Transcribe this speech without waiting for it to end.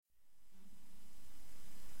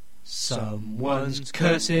Someone's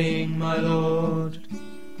cursing my lord.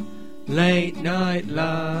 Late night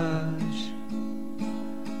large.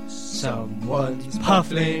 Someone's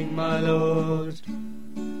puffling my lord.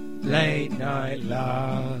 Late night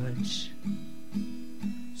large.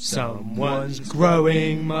 Someone's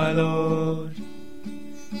growing my lord.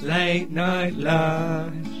 Late night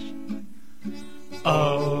large.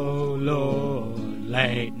 Oh Lord,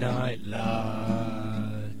 late night large.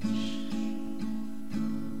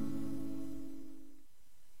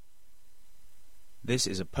 This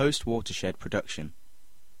is a post-Watershed production.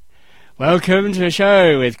 Welcome to the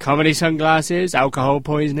show with comedy sunglasses, alcohol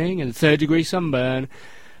poisoning and third-degree sunburn.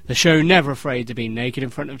 The show never afraid to be naked in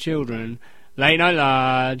front of children. Late night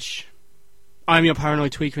large. I'm your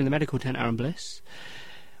paranoid tweaker in the medical tent, Aaron Bliss.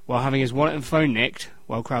 While having his wallet and phone nicked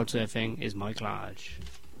while crowd surfing is Mike Large.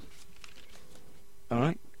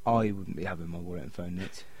 Alright, I wouldn't be having my wallet and phone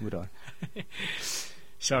nicked, would I?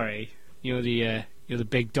 Sorry, you're the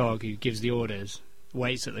big dog who gives the orders,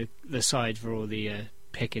 waits at the side for all the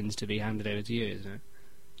pickings to be handed over to you, isn't it?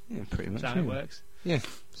 Yeah, pretty much. Is that how it works? Yeah.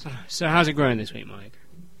 So how's it growing this week, Mike?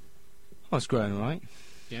 Oh, it's growing alright.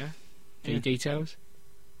 Yeah? Any details?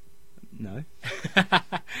 No.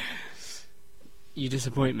 You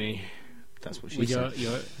disappoint me. That's what she with said.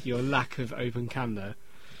 your lack of open candour.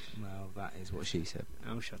 Well, that is what she said.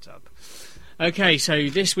 Oh, shut up. Okay, so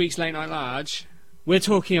this week's Late Night Large, we're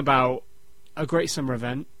talking about a great summer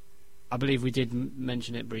event. I believe we did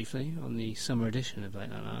mention it briefly on the summer edition of Late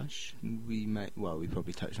Night Large. We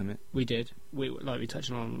probably touched on it. We did. We touched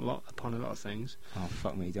upon a lot of things. Oh,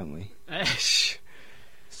 fuck me, don't we?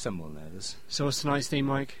 Someone knows. So what's tonight's theme,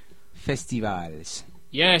 Mike? Festivals.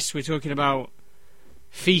 Yes, we're talking about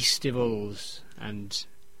festivals and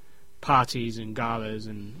parties and galas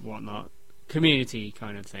and whatnot. Community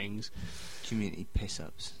kind of things. Community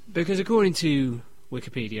piss-ups. Because according to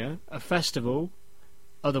Wikipedia, a festival,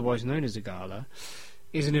 otherwise known as a gala,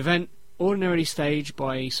 is an event ordinarily staged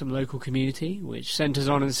by some local community which centres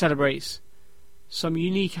on and celebrates some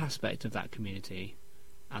unique aspect of that community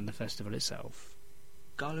and the festival itself.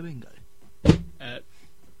 Gala bingo?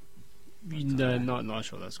 No, not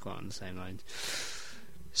sure that's quite on the same lines.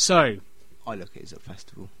 So, I look at it as a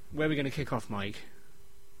festival. Where are we going to kick off, Mike?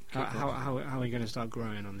 How are we going to start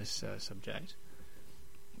growing on this subject?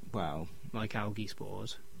 Well, like algae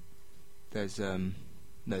spores. There's an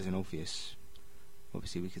obvious.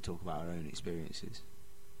 Obviously, we could talk about our own experiences.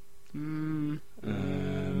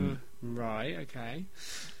 Right. Okay.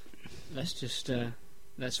 Let's just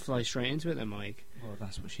let's fly straight into it then, Mike. Well,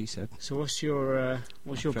 that's what she said. So, what's your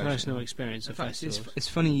personal experience of festivals? It's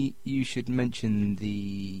funny you should mention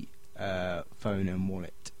the phone and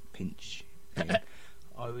wallet pinch thing.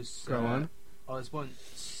 Go on. I was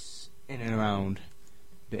once in and around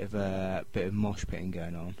a bit of mosh pitting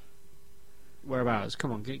going on. Whereabouts?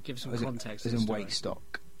 Come on, give some context. It was in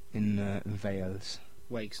Wakestock in Wales.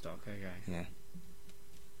 Wakestock, okay. Yeah.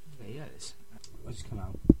 Yes. I just come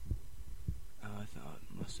out. I thought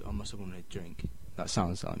I must have wanted a drink. That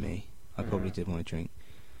sounds like me. I probably did want a drink.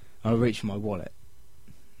 I reached for my wallet.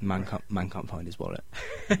 Man can't find his wallet.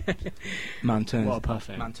 Man turns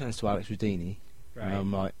to Alex Rodini, right. And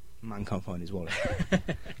I'm like, man can't find his wallet.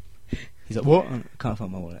 He's like, what? I can't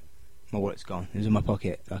find my wallet. My wallet's gone. It was in my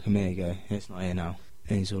pocket like a minute ago. It's not here now.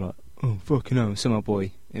 And he's all like, oh fucking hell. So my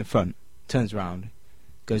boy in front turns around,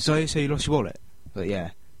 goes, so you lost your wallet? But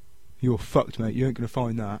yeah, you're fucked, mate. You ain't gonna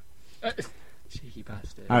find that. Cheeky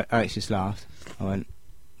bastard. Alex just laughed. I went,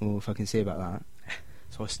 well, if I can see about that.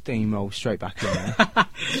 So I steamrolled straight back in there,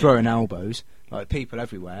 throwing elbows, like people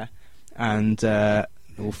everywhere, and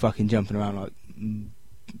all fucking jumping around like,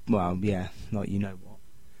 well, yeah, like you know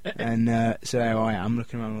what. And so there I am,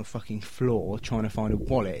 looking around on the fucking floor, trying to find a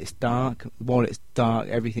wallet. It's dark, the wallet's dark,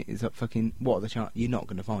 everything is up fucking, what are the chances? You're not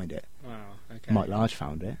going to find it. Wow, okay. Mike Large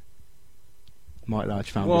found it. Mike Large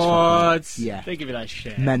found what? This fucking... Yeah. Don't give me that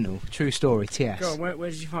shit. Mental. True story, TS. Go on, where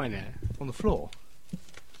did you find it? On the floor.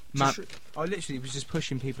 Man, I literally was just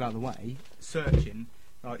pushing people out of the way, searching,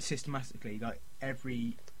 like, systematically, like,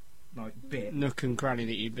 every, like, bit. Nook and cranny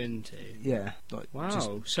that you've been to. Yeah. Like,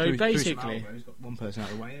 wow. So basically... got one person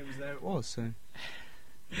out of the way, it was, so...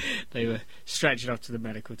 They were stretching off to the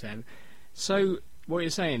medical tent. So, what you're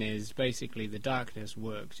saying is, basically, the darkness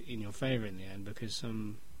worked in your favour in the end, because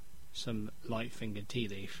some light-fingered tea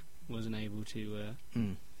leaf wasn't able to...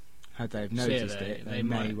 Had they have noticed it, they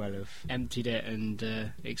may well have emptied it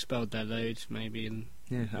and expelled their load, maybe. And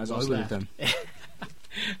yeah, as I would have done.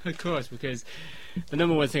 Of course, because the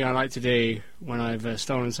number one thing I like to do when I've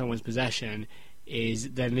stolen someone's possession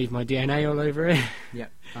is then leave my DNA all over it. Yeah,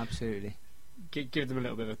 absolutely. Give them a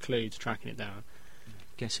little bit of a clue to tracking it down.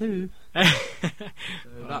 Guess who?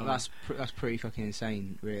 Oh. That's pretty fucking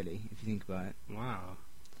insane, really, if you think about it. Wow.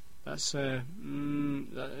 That's that's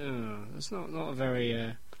not a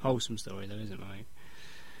very wholesome story, though, is it, mate?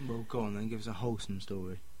 Well, go on then, give us a wholesome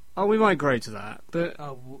story. Oh, we might grow to that, but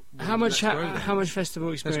how much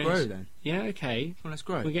festival experience? Let's grow then. Yeah, okay. Well, let's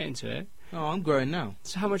grow. We're getting to it. Oh, I'm growing now.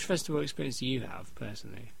 So, how much festival experience do you have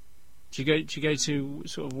personally? Do you go to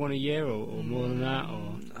sort of one a year or more than that?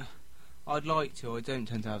 Or I'd like to. I don't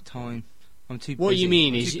tend to have time. I'm too. What busy. you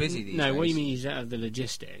mean I'm is too busy these no. days. What you mean is you don't have the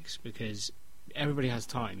logistics because everybody has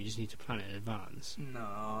time. You just need to plan it in advance.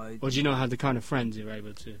 No. Or do you not have the kind of friends who are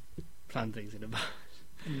able to plan things in advance?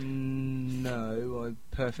 No, I'm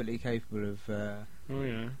perfectly capable of Oh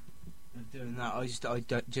yeah. doing that. I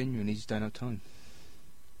genuinely just don't have time.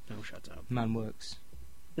 Oh, shut up. Man works.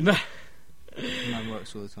 Man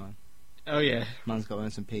works all the time. Oh yeah. Man's got to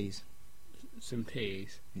earn some peas. Some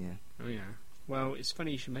peas. Yeah. Oh yeah. Well, it's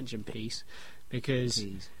funny you should mention peace because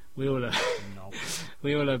Peas. we all love No.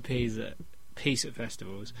 we all love peas at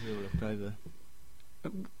festivals. We all love clover.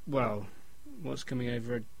 Well, what's coming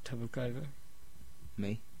over a tub of clover?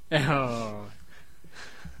 Me. Oh,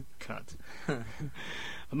 cut.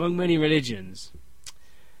 Among many religions,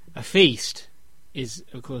 a feast is,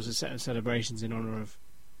 of course, a set of celebrations in honour of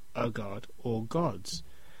a god or gods.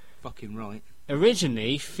 Fucking right.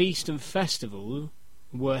 Originally, feast and festival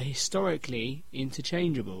were historically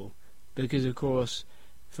interchangeable because, of course,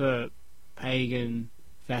 for pagan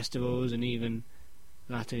festivals and even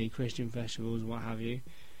latterly Christian festivals, what have you,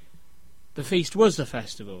 the feast was the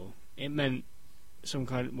festival. It meant some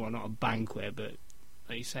kind of, well, not a banquet, but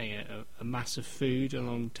like you say, a mass of food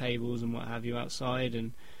along tables and what have you outside,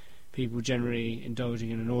 and people generally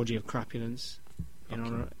indulging in an orgy of crapulence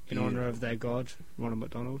in honour of their god, Ronald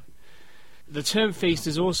McDonald. The term feast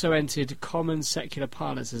has also entered common secular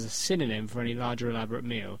parlance as a synonym for any larger elaborate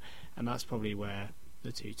meal, and that's probably where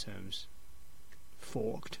the two terms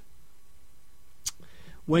forked.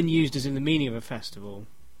 When used as in the meaning of a festival,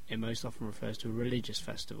 it most often refers to a religious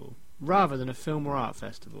festival, rather than a film or art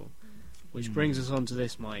festival. Which brings us on to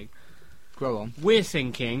this, Mike. Grow on. We're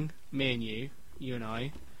thinking, me and you and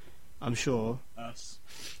I, I'm sure, Us.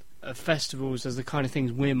 of festivals as the kind of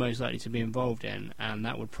things we're most likely to be involved in, and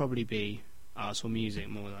that would probably be arts or music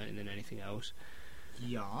more likely than anything else.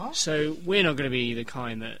 Yeah. So we're not going to be the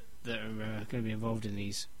kind that are going to be involved in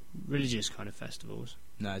these religious kind of festivals.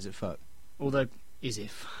 No, is it fuck? Although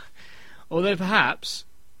perhaps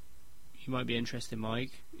you might be interested,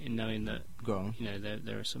 Mike, in knowing that Go on.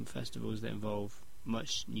 there are some festivals that involve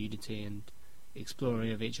much nudity and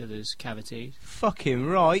exploring of each other's cavities. Fucking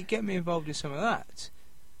right. Get me involved in some of that.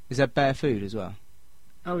 Is there bare food as well?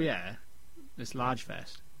 Oh yeah, this large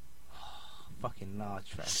fest. Fucking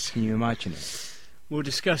large fest. Can you imagine it? We'll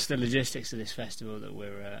discuss the logistics of this festival that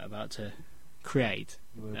we're about to create.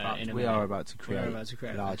 We minute. are about to create a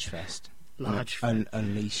large fest. Large fest.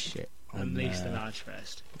 Unleash shit. Unleash the large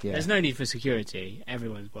fest. Yeah. There's no need for security.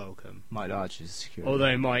 Everyone's welcome. Mike Large is security.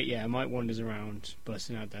 Although Mike wanders around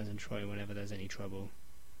busting out Daz and Troy whenever there's any trouble.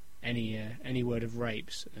 Any word of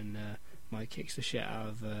rapes, and Mike kicks the shit out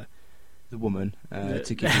of the woman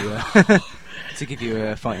to give you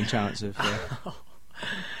a fighting chance of.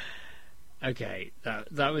 Okay,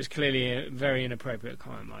 that was clearly a very inappropriate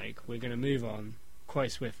comment, Mike. We're going to move on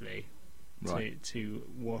quite swiftly to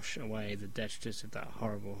wash away the detritus of that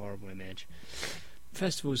horrible, horrible image.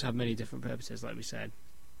 Festivals have many different purposes, like we said.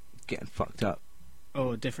 Getting fucked up.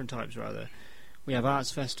 Or different types, rather. We have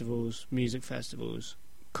arts festivals, music festivals,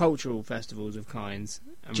 cultural festivals of kinds,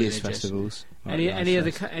 and Jizz religious festivals. Any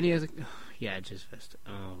other yeah, jizz fest.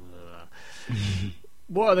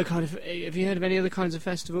 What other kind of? Have you heard of any other kinds of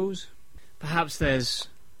festivals? Perhaps there's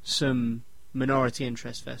some minority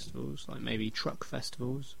interest festivals, like maybe truck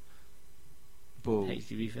festivals,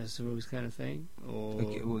 HGV festivals, kind of thing. Or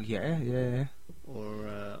yeah. Or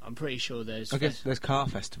I'm pretty sure there's. I guess there's car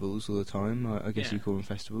festivals all the time. I guess you call them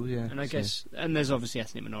festivals, yeah. And and there's obviously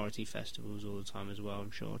ethnic minority festivals all the time as well. I'm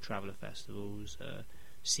sure traveller festivals,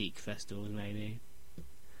 Sikh festivals, maybe.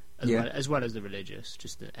 As well as the religious,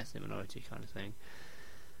 just the ethnic minority kind of thing.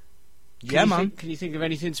 Can you think of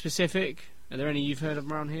anything specific? Are there any you've heard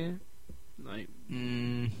of around here? Like,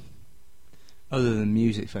 other than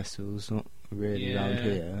music festivals, not really around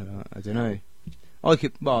here. I don't know. I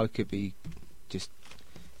could be just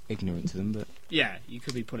ignorant to them, but yeah, you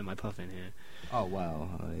could be putting my puff in here. Oh well,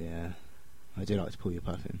 yeah, I do like to pull your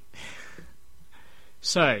puff in.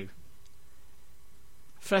 So,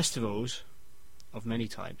 festivals of many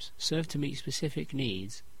types serve to meet specific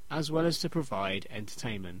needs as well as to provide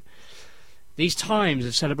entertainment. These times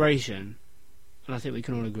of celebration and I think we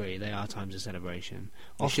can all agree they are times of celebration,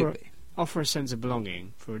 It should be. offer a sense of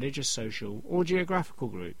belonging for religious, social, or geographical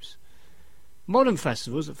groups. Modern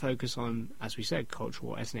festivals that focus on, as we said,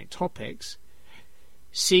 cultural or ethnic topics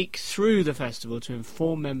seek through the festival to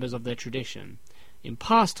inform members of their tradition. In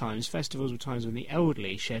past times, festivals were times when the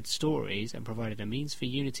elderly shared stories and provided a means for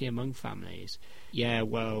unity among families. Yeah,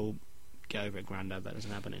 well, get over it, Grandad, that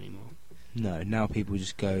doesn't happen anymore. No, now people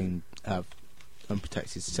just go and have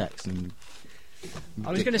unprotected sex and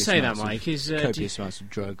I was going to say that, Mike, is... copious amounts of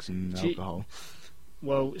drugs and alcohol.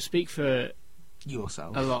 Well, speak for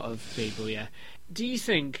Yourself. a lot of people, yeah. Do you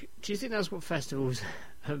think that's what festivals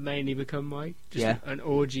have mainly become, Mike? Just Yeah. an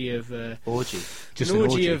orgy of... Orgy. Just an an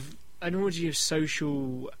orgy orgy. an orgy of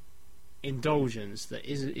social indulgence that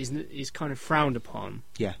is kind of frowned upon.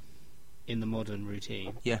 Yeah. In the modern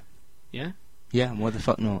routine. Yeah. Yeah? Yeah, and why the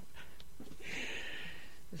fuck not?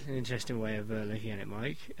 That's an interesting way of looking at it,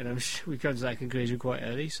 Mike. And I'm sure we come to that conclusion quite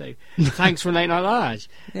early, so thanks for Late Night Large.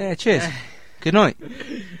 Yeah, cheers. Good night.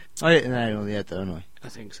 I hit the nail on the head, don't I? I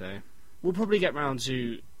think so. We'll probably get round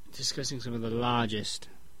to discussing some of the largest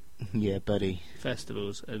Yeah, buddy.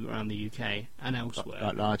 festivals around the UK and elsewhere.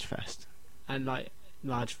 Like Large Fest. And like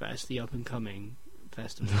Large Fest, the up and coming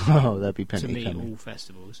festival. Oh, there'll be To plenty me, coming. all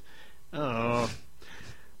festivals. Oh,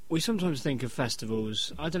 we sometimes think of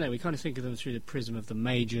festivals. I don't know. We kind of think of them through the prism of the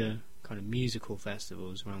major kind of musical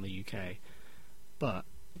festivals around the UK. But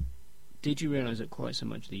did you realise that quite so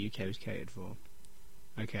much of the UK was catered for?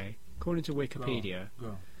 Okay, according to Wikipedia,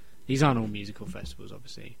 these aren't all musical festivals,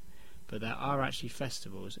 obviously, but there are actually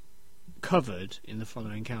festivals covered in the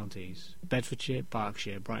following counties: Bedfordshire,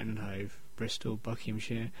 Berkshire, Brighton and Hove, Bristol,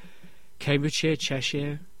 Buckinghamshire, Cambridgeshire,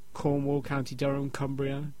 Cheshire, Cornwall, County Durham,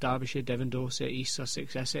 Cumbria, Derbyshire, Devon, Dorset, East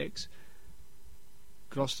Sussex, Essex,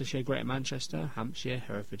 Gloucestershire, Greater Manchester, Hampshire,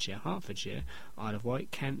 Herefordshire, Hertfordshire, Isle of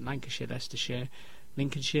Wight, Kent, Lancashire, Leicestershire,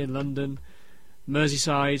 Lincolnshire, London,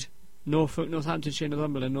 Merseyside, Norfolk, Northamptonshire,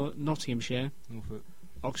 Northumberland, Nottinghamshire, Norfolk.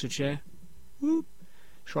 Oxfordshire, whoop,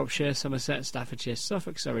 Shropshire, Somerset, Staffordshire,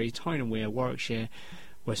 Suffolk, Surrey, Tyne and Wear, Warwickshire,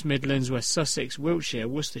 West Midlands, West Sussex, Wiltshire,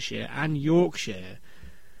 Worcestershire and Yorkshire.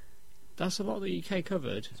 That's a lot of the UK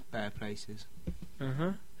covered. It's better places.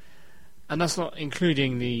 Uh-huh. And that's not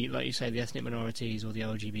including the, like you say, the ethnic minorities or the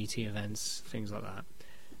LGBT events, things like that.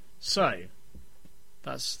 So,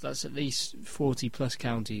 that's at least 40 plus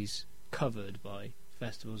counties covered by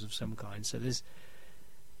festivals of some kind. So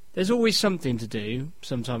there's always something to do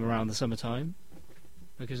sometime around the summertime,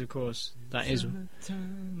 because of course that is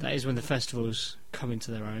when the festivals come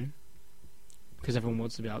into their own, because everyone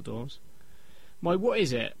wants to be outdoors. Mike, what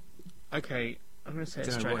is it? Okay, I'm going to say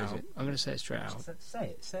it straight out. I'm going to say it straight out. Say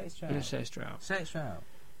it. Say it straight I'm going to say it straight out. Say it straight out.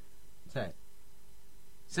 Say it.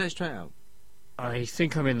 Say it straight out. I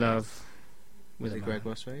think I'm in love with The a man. Greg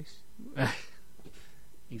Ross face?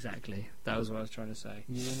 Exactly. That was what I was trying to say.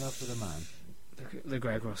 You're in love with a man. The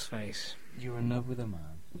Greg Ross face. You're in love with a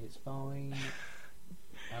man. It's fine.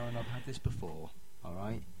 Aaron, I've had this before.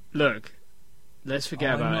 Alright? Look, let's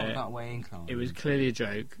forget I'm about not it. that way inclined. It was clearly a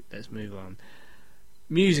joke. Let's move on.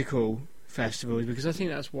 Musical festivals, because I think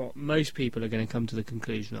that's what most people are going to come to the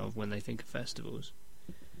conclusion of when they think of festivals.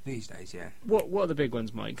 These days, yeah. What are the big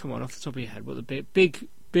ones, Mike? Come on, off the top of your head. What are the big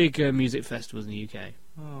music festivals in the UK?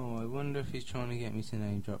 Oh, I wonder if he's trying to get me to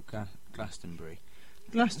name drop Glastonbury.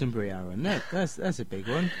 Glastonbury, Aaron. No, that's a big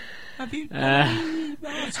one. Have you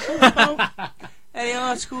any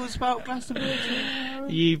articles about Glastonbury, Aaron?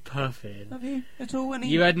 You puffin. Have you at all? Any?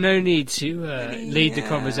 You had no need to lead the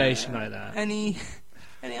conversation like that. Any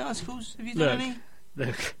articles? Have you done Look. any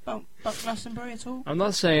Look, about Glastonbury at all? I'm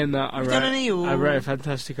not saying that Have you done any, or- I wrote a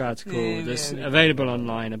fantastic article Yeah, that's yeah. available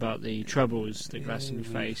online about the troubles that Glastonbury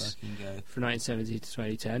Yeah, faced fucking go. from 1970 to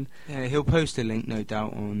 2010. Yeah, he'll post a link, no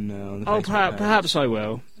doubt, on the Oh, Facebook page. perhaps I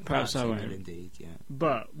will. Perhaps I he won't. will indeed, yeah.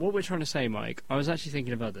 But what we're trying to say, Mike, I was actually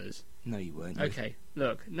thinking of others. No, you weren't. Okay,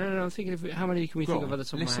 look, no, I'm thinking of how many can we Go think on, of at the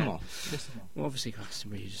top of my list head? them off. List them off. Well, obviously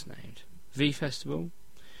Glastonbury you just named. V Festival,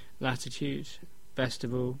 Latitude,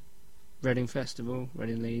 Festival, Reading Festival,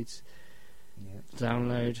 Reading Leeds, Yeah.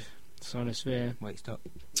 Download, Sinosphere, Wait, stop.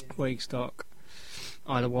 Wakestock,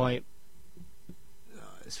 Isle of Wight. Oh,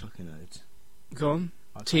 it's fucking loads. Go on.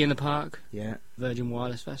 Tea in the Park, Yeah. Virgin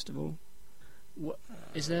Wireless Festival. What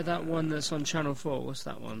is there that one that's on Channel 4? What's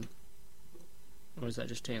that one? Or is that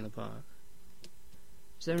just Tea in the Park?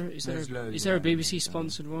 Is there There's loads is there a of them, BBC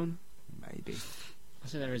sponsored one? Maybe. I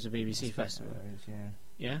think there is a BBC Expect festival. there is, yeah.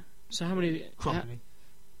 Yeah. So how many? Probably.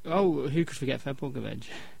 Oh, who could forget Fairport Veg?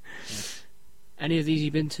 Any of these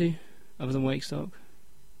you've been to, other than Wakestock?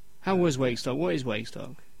 How was Wakestock? What is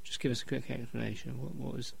Wakestock? Just give us a quick explanation.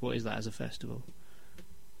 What is that as a festival?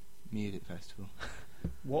 music festival.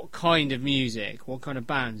 What kind of music? What kind of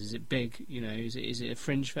bands? Is it big? You know, is it a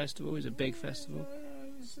fringe festival? Is it a big festival?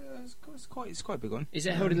 It's quite a big one. Is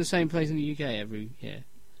it held in the same place in the UK every year?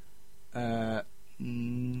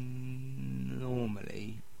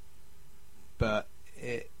 Normally, but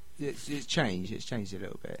it's changed. It's changed a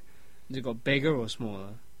little bit. Has it got bigger or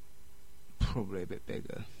smaller? Probably a bit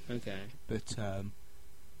bigger. Okay. But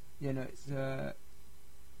yeah, no,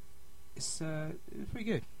 it's pretty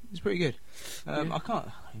good. It's pretty good. Yeah. I can't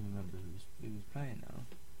even remember who was playing now.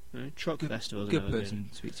 No, Truck Festival. Good person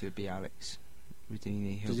to speak to would be Alex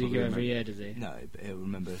Rudini. Does he go every year? Does he? No, but he'll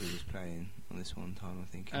remember who was playing on this one time. I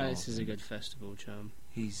think. This is a good festival, chum.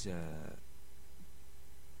 He's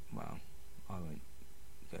well, I won't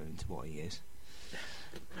go into what he is.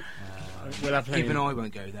 We'll have plenty. Even I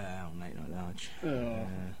won't go there on Late Night Large.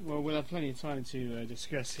 Well, we'll have plenty of time to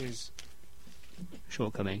discuss his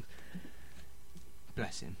shortcomings.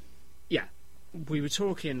 Bless him. We were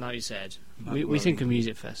talking, like you said, we think of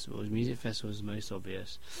music festivals. Music festivals is the most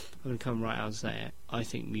obvious. I'm going to come right out and say it. I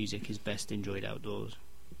think music is best enjoyed outdoors.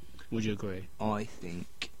 Would you agree? I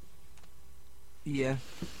think. Yeah.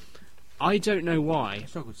 I don't know why.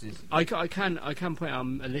 I I can point out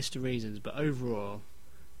a list of reasons, but overall,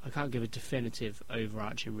 I can't give a definitive,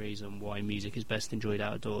 overarching reason why music is best enjoyed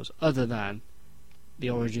outdoors, other than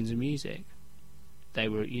the origins of music. They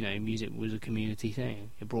were, music was a community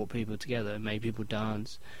thing. It brought people together, made people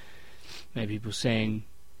dance, made people sing,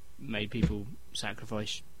 made people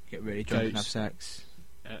sacrifice. Get really drunk and have sex.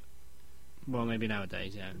 Well, maybe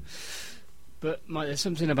nowadays, yeah. But Mike, there's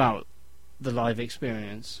something about the live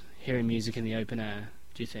experience, hearing music in the open air.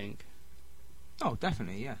 Do you think? Oh,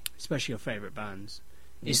 definitely, yeah. Especially your favourite bands.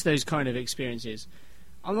 Yeah. It's those kind of experiences.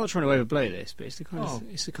 I'm not trying to overblow this, but it's the kind of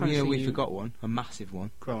thing we forgot one, a massive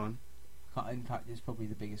one. Go on. In fact, it's probably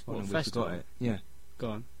the biggest one. What, And festival? we forgot it. Yeah,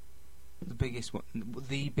 Go on. the biggest one. The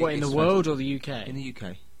biggest. What, in the world or the UK? In the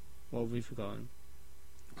UK. What have we forgotten?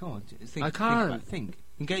 Come on, think. I can't. Think.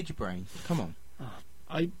 Engage your brain. Come on.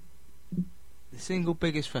 I The single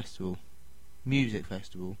biggest festival, music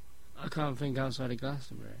festival. I can't think outside of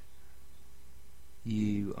Glastonbury.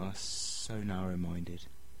 You are so narrow-minded.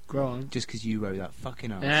 Go on. Just because you wrote that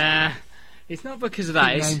fucking arse. Nah, it's not because of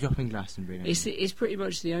that. Name dropping Glastonbury. don't you? It's pretty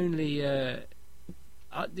much the only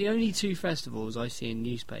two festivals I see in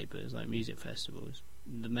newspapers, like music festivals,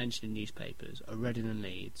 the mentioned in newspapers, are Reading and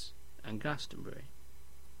Leeds and Glastonbury.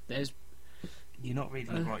 You're not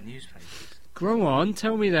reading the right newspapers. Go on,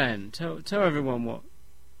 tell me then. Tell everyone what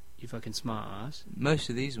you fucking smart ass. Most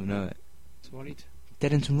of these will know it. So what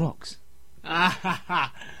Deadington Rocks. I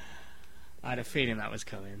had a feeling that was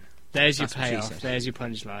coming. There's your That's what she payoff. said. There's your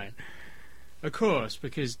punchline. Of course,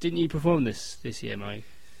 because didn't you perform this year, Mike?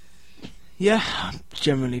 Yeah, I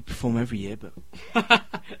generally perform every year, but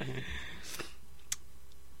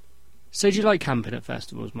So do you like camping at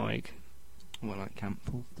festivals, Mike? I like camp.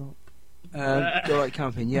 Full stop. Do I like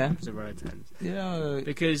camping? Yeah. It's a road tense. Yeah.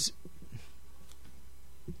 Because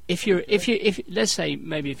if let's say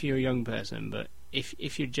maybe if you're a young person, but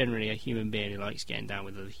if you're generally a human being who likes getting down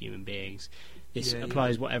with other human beings, this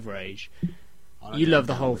applies whatever age. You love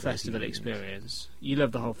the whole festival experience. You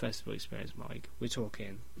love the whole festival experience, Mike. We're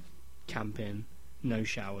talking camping, no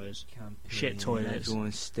showers, Camping, shit toilets,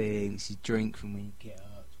 everyone stinks. You drink from when you get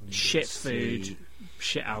up. When you shit get to food, sleep.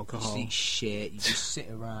 shit alcohol. You eat shit. You just sit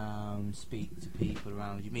around, speak to people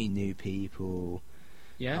around. You meet new people.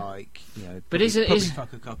 Yeah. Like, But probably is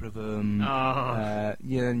fuck a couple of them.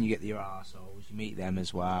 Then you get your arseholes. You meet them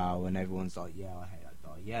as well, and everyone's like, "Yeah, I hate that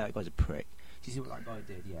guy. Yeah, that guy's a prick. Do you see what that guy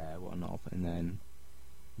did? Yeah, what a knob." And then,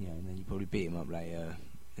 and then you probably beat him up later,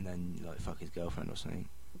 and then like fuck his girlfriend or something.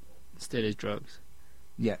 Steal his drugs.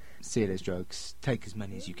 Yeah, steal his drugs. Take as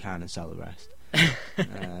many as you can and sell the rest.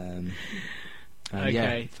 Okay.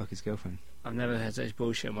 Yeah, fuck his girlfriend. I've never had such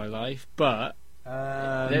bullshit in my life, but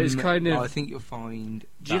there's kind of. I think you'll find.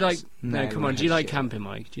 Do you like? No, come on. Do you like shit. camping,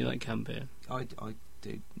 Mike? Do you like camping? I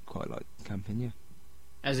do quite like camping. Yeah.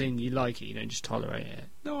 As in, you like it, you don't just tolerate it.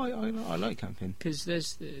 No, I like camping. Because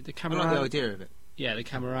there's the I like the camaraderie. idea of it. Yeah, the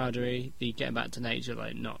camaraderie, the getting back to nature,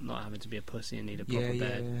 like not having to be a pussy and need a proper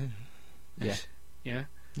bed. Yeah. Yeah.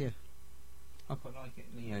 I quite like it.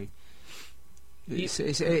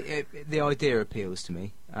 The idea appeals to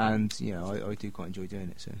me, and I do quite enjoy doing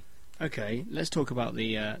it. So. Okay, let's talk about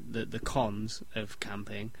the cons of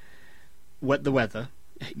camping. The weather.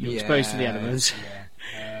 You're exposed to the elements.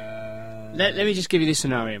 Yeah. Let me just give you this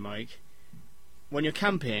scenario, Mike. When you're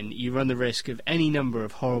camping, you run the risk of any number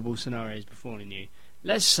of horrible scenarios befalling you.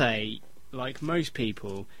 Let's say, like most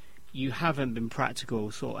people, you haven't been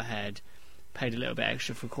practical, thought ahead, paid a little bit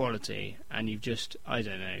extra for quality, and you've just, I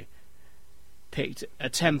don't know, picked a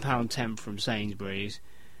 £10 tent from Sainsbury's,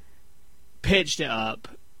 pitched it up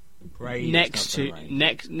next to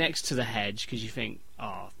the hedge, because you think,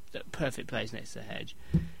 oh, the perfect place next to the hedge.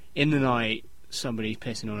 In the night, somebody's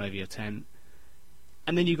pissing all over your tent,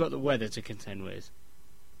 and then you've got the weather to contend with.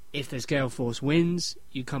 If there's gale force winds,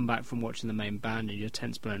 you come back from watching the main band and your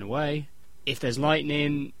tent's blown away. If there's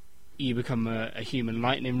lightning, you become a human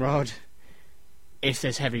lightning rod. If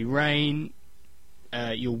there's heavy rain,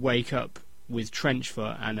 you'll wake up with trench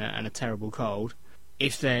foot and a terrible cold.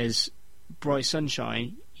 If there's bright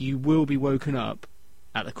sunshine, you will be woken up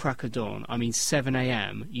at the crack of dawn. I mean 7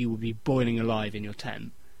 a.m. you will be boiling alive in your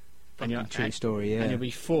tent. True story, yeah. And you'll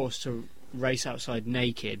be forced to race outside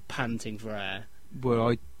naked, panting for air. Well,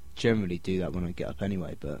 I generally do that when I get up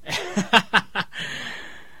anyway, but...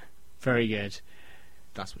 Very good.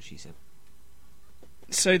 That's what she said.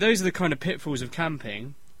 So those are the kind of pitfalls of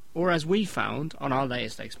camping, or as we found on our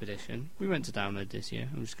latest expedition. We went to download this year,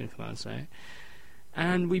 I'm just going to come out and say it.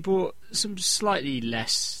 And we bought some slightly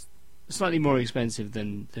more expensive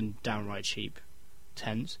than downright cheap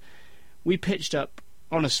tents. We pitched up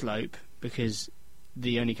on a slope, because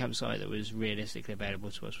the only campsite that was realistically available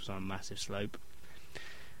to us was on a massive slope.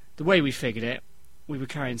 The way we figured it, we were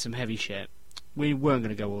carrying some heavy shit. We weren't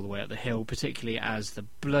going to go all the way up the hill, particularly as the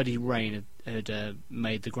bloody rain had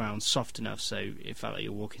made the ground soft enough so it felt like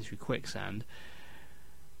you were walking through quicksand.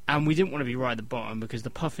 And we didn't want to be right at the bottom, because the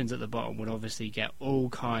puffins at the bottom would obviously get all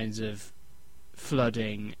kinds of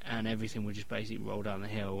flooding, and everything would just basically roll down the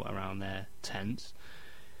hill around their tents.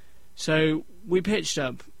 So we pitched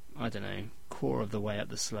up, I don't know, quarter of the way up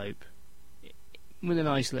the slope, with a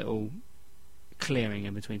nice little clearing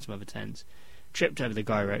in between some other tents. Tripped over the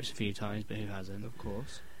guy ropes a few times, but who hasn't? Of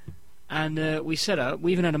course. And we set up.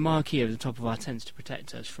 We even had a marquee over the top of our tents to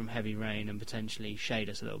protect us from heavy rain and potentially shade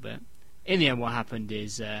us a little bit. In the end, what happened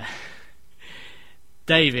is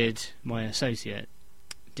David, my associate,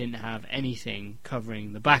 didn't have anything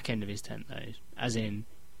covering the back end of his tent, though. As in,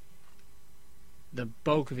 the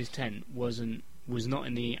bulk of his tent was not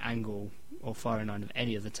in the angle or firing line of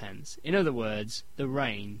any of the tents. In other words, the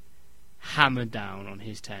rain hammered down on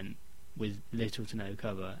his tent with little to no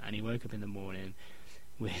cover, and he woke up in the morning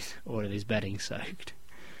with all of his bedding soaked.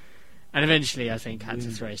 And eventually, I think, had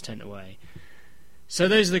to throw his tent away. So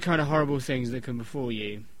those are the kind of horrible things that can befall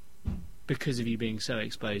you because of you being so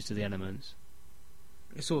exposed to the elements.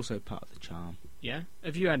 It's also part of the charm. Yeah?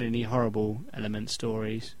 Have you had any horrible element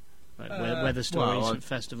stories? Like weather stories at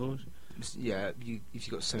festivals? Yeah, if you've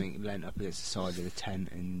got something lent up against the side of the tent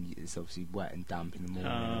and it's obviously wet and damp in the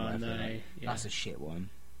morning or whatever, no. Yeah. That's a shit one.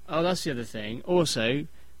 Oh, that's the other thing. Also,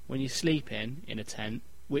 when you're sleeping in a tent,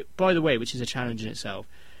 by the way, which is a challenge in itself,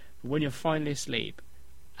 when you're finally asleep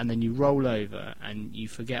and then you roll over and you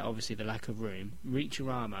forget, obviously, the lack of room, reach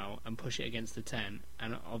your arm out and push it against the tent,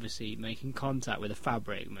 and obviously making contact with the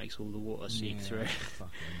fabric makes all the water seep through.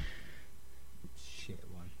 Fucking shit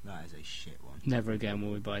one. That is a shit one. Never again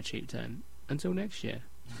will we buy a cheap tent. Until next year.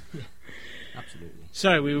 Yeah, absolutely.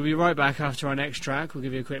 So, we will be right back after our next track. We'll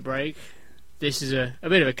give you a quick break. This is a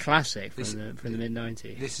bit of a classic from the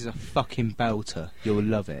mid-90s. This is a fucking belter. You'll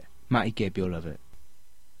love it. Matty Gibb, you'll love it.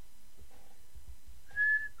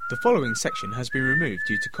 The following section has been removed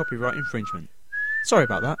due to copyright infringement. Sorry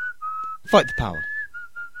about that. Fight the power.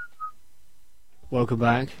 Welcome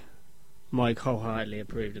back. Mike wholeheartedly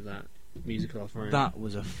approved of that musical offering. That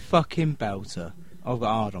was a fucking belter. I've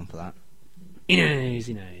got hard on for that. He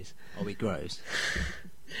knows. Oh, he grows.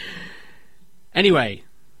 Anyway,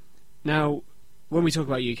 now, when we talk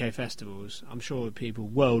about UK festivals, I'm sure people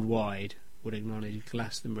worldwide would acknowledge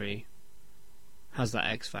Glastonbury has that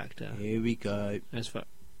X factor. Here we go.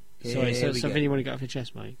 Sorry, something you want to get off your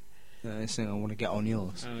chest, Mike? This thing I want to get on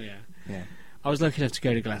yours. Oh, yeah. Yeah. I was lucky enough to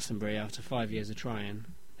go to Glastonbury after 5 years of trying.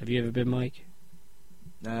 Have you ever been, Mike?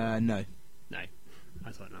 No. No,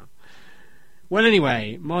 I thought not. Well,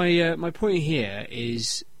 anyway, my point here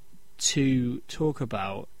is to talk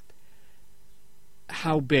about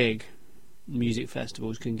how big music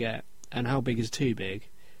festivals can get and how big is too big.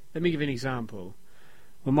 Let me give you an example.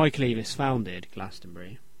 When Michael Eavis founded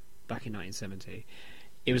Glastonbury back in 1970,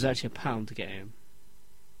 it was actually £1 to get in.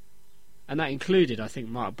 And that included, I think,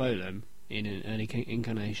 Mark Bolan in an early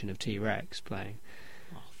incarnation of T-Rex playing.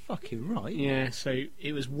 Oh, fucking right. Yeah, so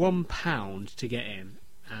it was £1 to get in,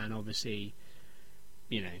 and obviously,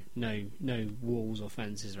 you know, no walls or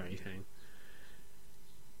fences or anything.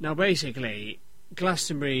 Now, basically,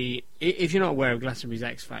 Glastonbury, if you're not aware of Glastonbury's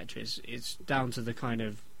X Factor, it's down to the kind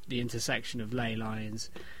of the intersection of ley lines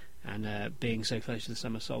and being so close to the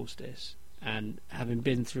summer solstice. And having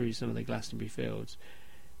been through some of the Glastonbury fields,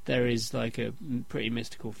 there is like a pretty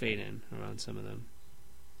mystical feeling around some of them,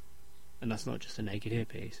 and that's not just a naked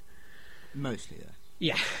hippies. Mostly, though.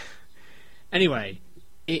 Yeah. Anyway,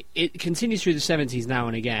 it continues through the 70s now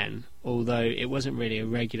and again, although it wasn't really a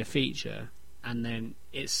regular feature, and then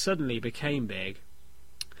it suddenly became big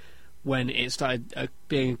when it started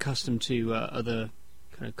being accustomed to other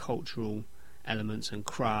kind of cultural elements and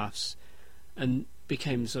crafts, and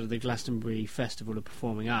became sort of the Glastonbury Festival of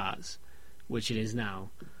Performing Arts, which it is now.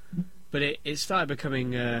 But it started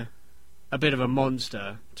becoming a bit of a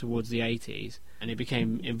monster towards the 80s, and it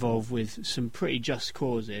became involved with some pretty just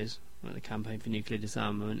causes, like the campaign for nuclear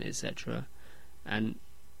disarmament, etc. And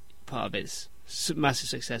part of its massive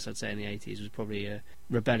success, I'd say, in the 80s was probably a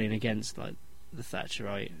rebellion against like the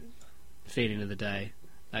Thatcherite feeling of the day,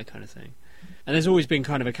 that kind of thing. And there's always been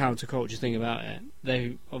kind of a counterculture thing about it.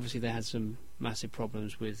 They had some massive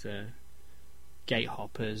problems with gate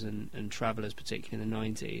hoppers and travellers, particularly in the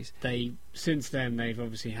 90s. Since then they've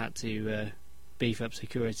obviously had to beef up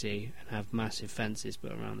security and have massive fences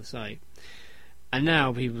put around the site. And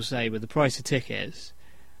now people say, with the price of tickets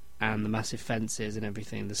and the massive fences and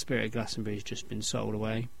everything, the spirit of Glastonbury has just been sold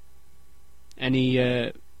away. Any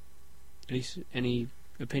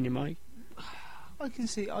opinion, Mike? I can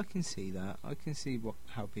see that. I can see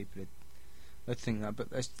how people would think that, but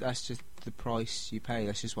that's just the price you pay.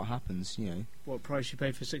 That's just what happens, you know. What price you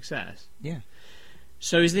pay for success? Yeah.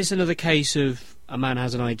 So is this another case of a man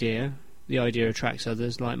has an idea, the idea attracts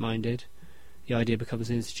others, like-minded, the idea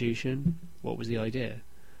becomes an institution? What was the idea?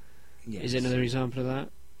 Yes. Is it another example of that?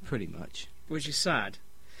 Pretty much. Which is sad.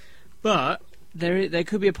 But there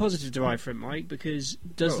could be a positive derived from it, Mike, because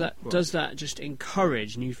does that just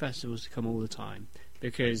encourage new festivals to come all the time?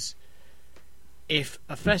 Because if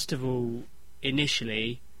a festival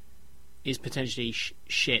initially is potentially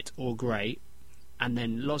shit or great, and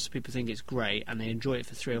then lots of people think it's great and they enjoy it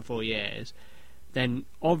for 3 or 4 years, then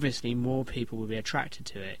obviously more people will be attracted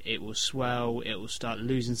to it. It will swell, it will start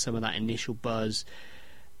losing some of that initial buzz,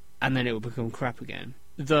 and then it will become crap again.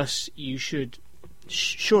 Thus, you should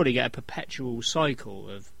surely get a perpetual cycle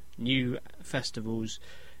of new festivals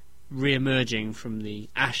re-emerging from the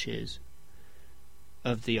ashes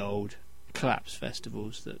of the old collapsed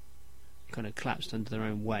festivals that kind of collapsed under their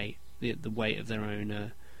own weight, the weight of their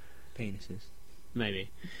own penises.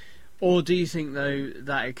 Maybe. Or do you think, though,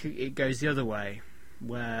 that it goes the other way,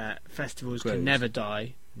 where festivals can never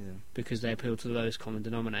die because they appeal to the lowest common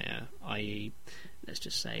denominator, i.e., let's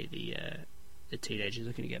just say the teenagers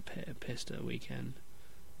looking to get pissed at a weekend,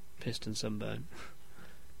 pissed and sunburn,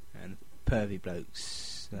 and pervy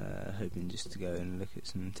blokes hoping just to go and look at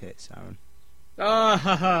some tits, Aaron.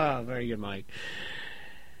 Ah, very good, Mike.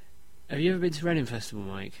 Have you ever been to Reading Festival,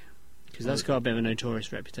 Mike? Because that's got a bit of a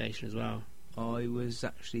notorious reputation as well. I was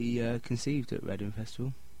actually conceived at Reading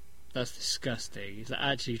Festival. That's disgusting. Is that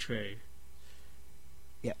actually true?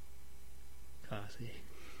 Yeah. Classy.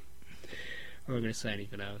 I'm not going to say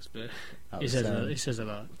anything else, but That it says a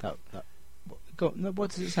lot. What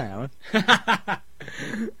does it say, Aaron?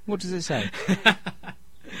 What does it say?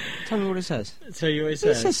 Tell me what it says. I'll tell you what it It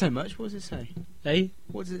says. says so much. What does it say? Eh?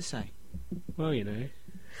 What does it say? Well, you know.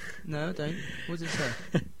 No, I don't. What does it say?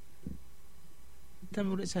 Tell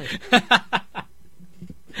me what it says. Come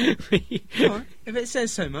on. If it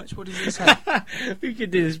says so much, what does it say? We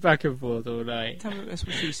could do this back and forth all night. Tell me that's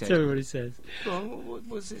what she said. Tell me what it says. Go on,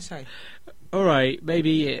 what does it say? All right,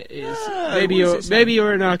 maybe it's No, maybe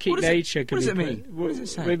your anarchic What does it- nature what could does be it mean? What does it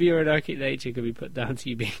say? Maybe your anarchic nature could be put down to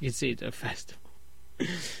you being considered a festival,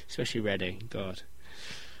 especially Reading. God,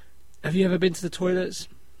 have you ever been to the toilets?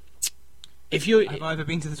 If you Have I ever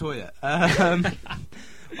been to the toilet?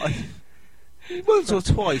 Once or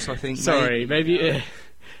twice, I think. sorry, maybe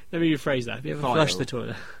let me rephrase that. Have you ever Vile. flushed the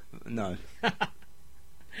toilet? No.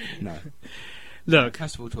 No. Look,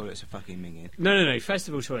 Festival toilets are fucking minging. no.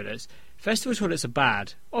 Festival toilets. Festival toilets are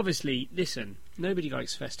bad. Obviously, listen. Nobody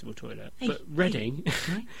likes festival toilet, Hey, but Reading,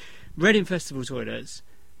 hey. Reading festival toilets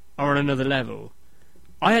are on another level.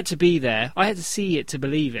 I had to be there. I had to see it to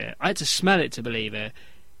believe it. I had to smell it to believe it.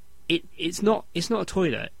 It's not a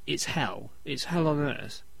toilet. It's hell. It's hell on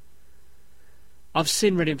earth. I've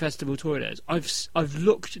seen Reading Festival toilets. I've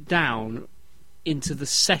looked down into the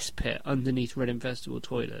cesspit underneath Reading Festival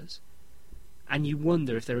toilets, and you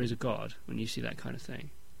wonder if there is a God when you see that kind of thing.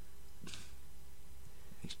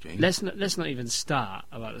 Extreme. Let's not even start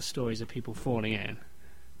about the stories of people falling in.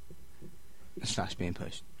 Slash being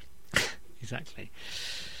pushed. Exactly.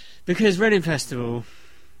 Because Reading Festival,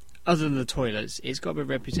 other than the toilets, it's got a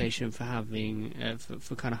reputation for having,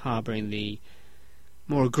 for kind of harbouring the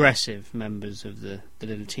more aggressive members of the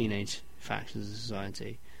little teenage factions of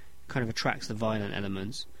society, kind of attracts the violent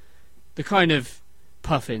elements. The kind of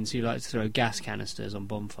puffins who like to throw gas canisters on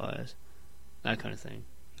bonfires. That kind of thing.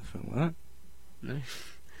 Nothing like that. No?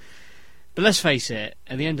 But let's face it,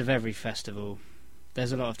 at the end of every festival,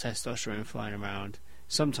 there's a lot of testosterone flying around.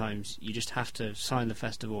 Sometimes you just have to sign the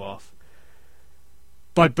festival off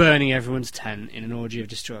by burning everyone's tent in an orgy of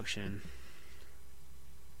destruction.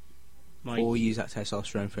 Or use that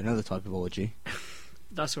testosterone for another type of orgy.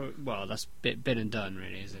 That's been and done,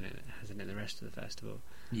 really, isn't it? Hasn't it? The rest of the festival.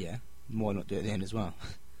 Yeah. Why not do it at the end as well?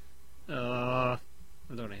 I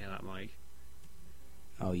don't want to hear that, Mike.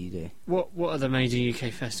 Oh, you do. What other major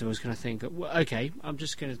UK festivals can I think of? Well, okay, I'm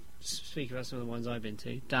just going to speak about some of the ones I've been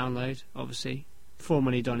to. Download, obviously.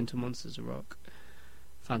 Formerly Donington Monsters of Rock.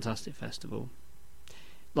 Fantastic festival.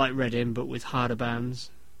 Like Reading, but with harder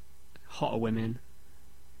bands, hotter women,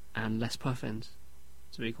 and less puffins,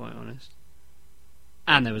 to be quite honest.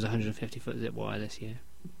 And there was a 150-foot zip wire this year.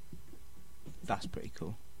 That's pretty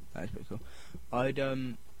cool. That is pretty cool.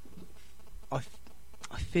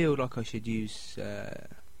 I feel like I should use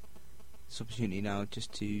this opportunity now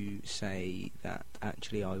just to say that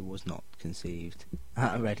actually I was not conceived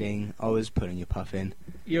at Reading. I was putting your puff in.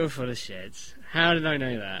 You're full of shit. How did I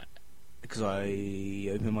know that? Because I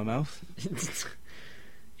opened my mouth.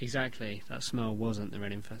 Exactly. That smell wasn't the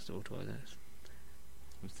Reading Festival toilets.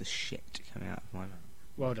 It was the shit coming out of my mouth.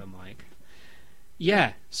 Well done, Mike.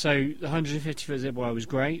 Yeah, so the 150-foot zip wire was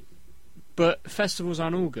great. But festivals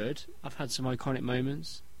aren't all good. I've had some iconic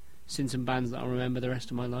moments, seen some bands that I'll remember the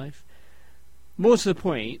rest of my life. More to the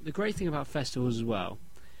point, the great thing about festivals as well,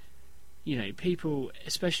 you know, people,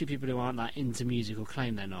 especially people who aren't that into music or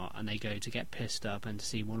claim they're not, and they go to get pissed up and to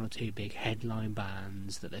see one or two big headline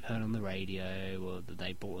bands that they've heard on the radio or that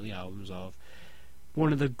they bought the albums of.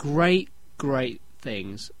 One of the great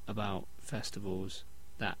things about festivals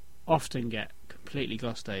that often get completely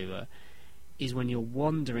glossed over is when you're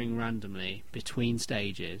wandering randomly between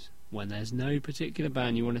stages when there's no particular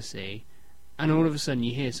band you want to see, and all of a sudden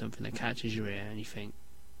you hear something that catches your ear and you think,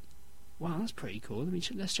 wow, that's pretty cool,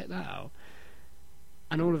 let's check that out.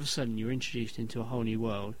 And all of a sudden you're introduced into a whole new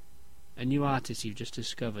world, a new artist you've just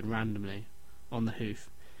discovered randomly on the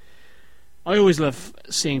hoof. I always love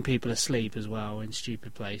seeing people asleep as well in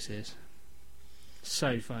stupid places.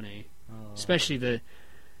 So funny. Especially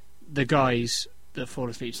the guys that fall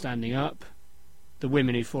asleep standing up, the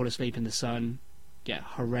women who fall asleep in the sun, get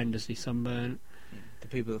horrendously sunburnt. The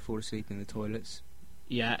people that fall asleep in the toilets.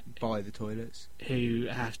 Yeah. By the toilets. Who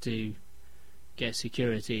have to get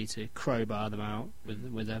security to crowbar them out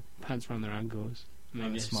with their pants around their ankles.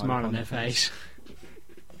 Maybe a smile on their face.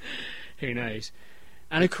 Who knows?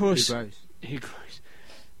 And of course... Who grows?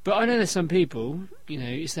 But I know there's some people, you know,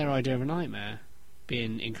 it's their idea of a nightmare.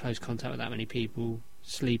 Being in close contact with that many people,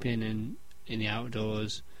 sleeping in the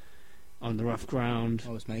outdoors, on the rough ground.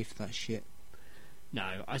 I was made for that shit.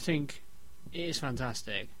 No, I think it is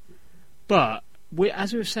fantastic. But,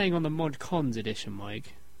 as we were saying on the Mod Cons edition,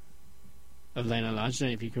 Mike, of Late Night Large, I don't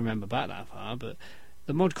know if you can remember back that far, but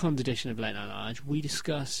the Mod Cons edition of Late Night Large, we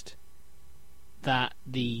discussed that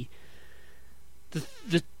the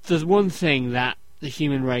one thing that the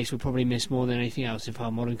human race would probably miss more than anything else if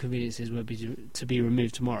our modern conveniences were to be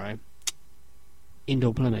removed tomorrow: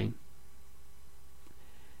 indoor plumbing.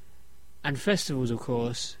 And festivals, of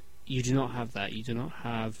course, you do not have that. You do not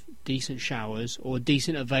have decent showers or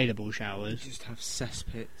decent available showers. You just have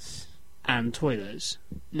cesspits and toilets.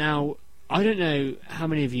 Now, I don't know how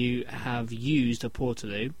many of you have used a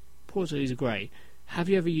Portaloo. Portaloos are great. Have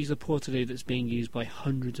you ever used a Portaloo that's being used by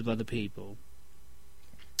hundreds of other people?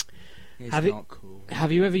 It's not cool.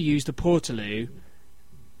 Have you ever used a Portaloo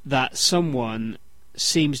that someone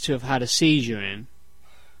seems to have had a seizure in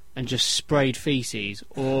and just sprayed feces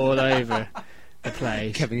all over the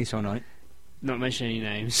place? Kevin, it's all right. Not mentioning any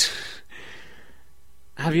names.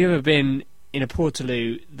 Have you ever been in a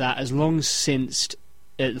Portaloo that has long since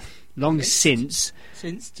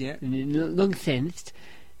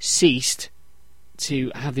ceased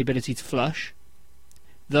to have the ability to flush?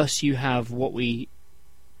 Thus, you have what we,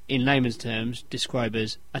 in layman's terms, describe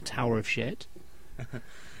as a tower of shit.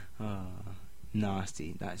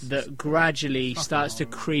 Nasty. That gradually starts to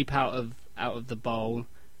creep out of the bowl,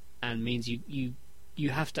 and means you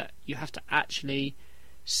have to actually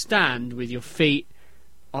stand with your feet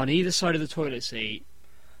on either side of the toilet seat,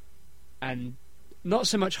 and not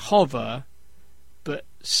so much hover, but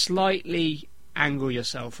slightly angle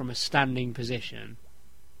yourself from a standing position.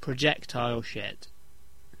 Projectile shit.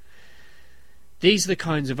 These are the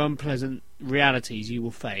kinds of unpleasant realities you will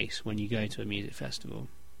face when you go to a music festival.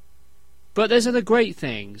 But there's other great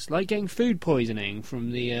things, like getting food poisoning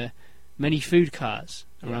from the many food carts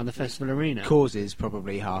around the festival arena. Causes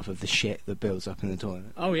probably half of the shit that builds up in the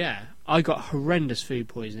toilet. Oh yeah, I got horrendous food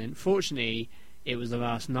poisoning. Fortunately, it was the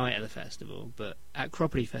last night of the festival, but at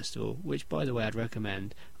Cropperty Festival, which by the way I'd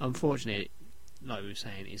recommend, unfortunately, like we were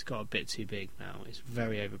saying, it's got a bit too big now. It's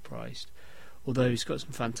very overpriced. Although it's got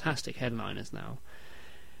some fantastic headliners now.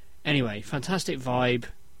 Anyway, fantastic vibe.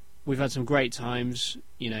 We've had some great times,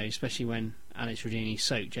 you know, especially when Alex Rodini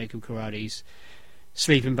soaked Jacob Corradi's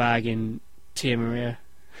sleeping bag in Tia Maria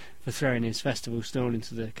for throwing his festival stall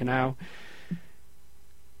into the canal.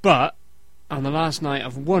 But on the last night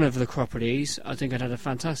of one of the Cropperties, I think I'd had a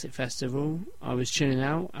fantastic festival. I was chilling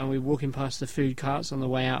out and we were walking past the food carts on the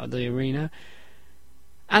way out of the arena,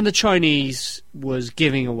 and the Chinese was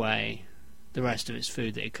giving away the rest of its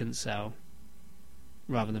food that it couldn't sell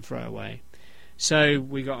rather than throw away. So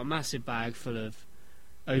we got a massive bag full of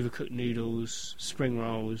overcooked noodles, spring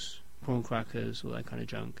rolls, prawn crackers, all that kind of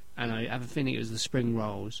junk. And I have a feeling it was the spring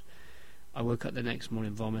rolls. I woke up the next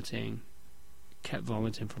morning vomiting, kept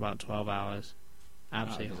vomiting for about 12 hours.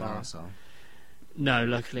 Absolutely horrible. No,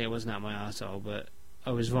 luckily it wasn't out my arsehole, but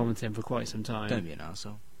I was vomiting for quite some time. Don't be an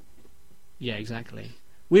arsehole. Yeah, exactly.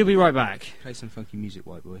 We'll be right back. Play some funky music,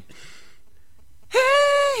 white boy. Hey,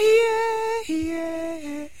 yeah,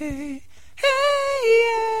 yeah, hey,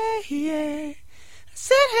 yeah, yeah. I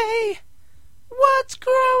said, hey, what's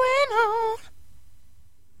growing on?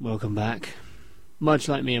 Welcome back. Much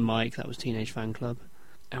like me and Mike, that was Teenage Fan Club.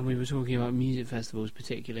 And we were talking about music festivals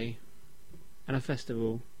particularly. And a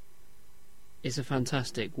festival is a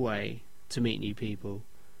fantastic way to meet new people.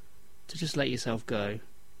 To just let yourself go.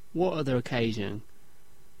 What other occasion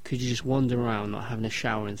could you just wander around not having a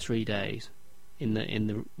shower in 3 days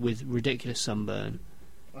with ridiculous sunburn?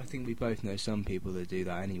 I think we both know some people that do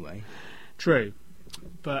that anyway. True.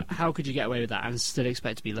 But how could you get away with that and still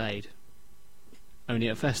expect to be laid? Only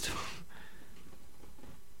at a festival.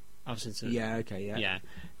 I've seen some. Yeah, okay, yeah. Yeah.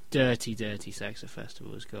 Dirty, dirty sex at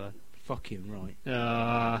festivals, God. Fucking right.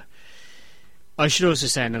 I should also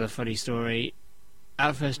say another funny story.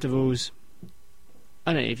 At festivals,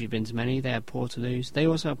 I don't know if you've been to many, they have portaloos. They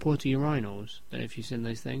also have porta-urinals. Don't know if you've seen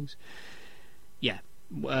those things. Yeah.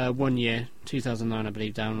 1 year, 2009 I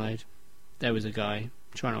believe, download. There was a guy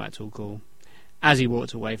trying to act all cool. As he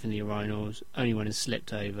walked away from the urinals, only one had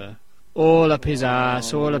slipped over. All up his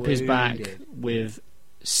ass, all up his back with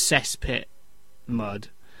cesspit mud.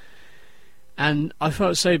 And I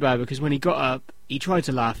felt so bad because when he got up, he tried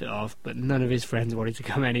to laugh it off, but none of his friends wanted to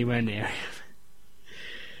come anywhere near him.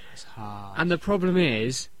 That's hard. And the problem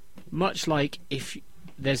is, much like if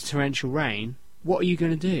there's torrential rain, what are you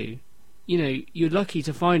going to do? You know, you're lucky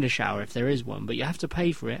to find a shower if there is one, but you have to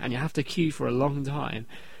pay for it and you have to queue for a long time.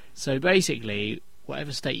 So basically,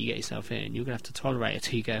 whatever state you get yourself in, you're going to have to tolerate it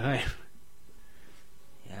till you go home.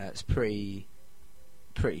 Yeah, it's pretty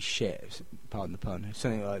shit, pardon the pun, if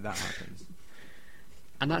something like that happens.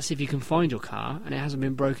 And that's if you can find your car and it hasn't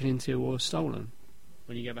been broken into or stolen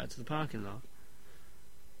when you get back to the parking lot.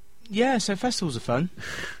 Yeah, so festivals are fun.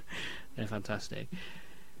 They're fantastic.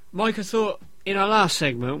 Mike, I thought in our last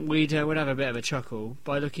segment we'd have a bit of a chuckle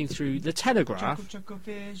by looking through the Telegraph, Chuckle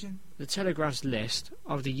vision. the Telegraph's list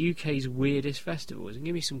of the UK's weirdest festivals, and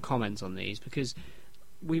give me some comments on these, because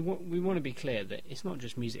we want to be clear that it's not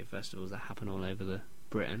just music festivals that happen all over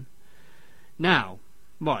Britain. Now,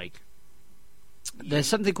 Mike, there's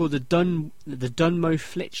something called the Dunmow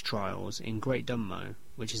Flitch Trials in Great Dunmow,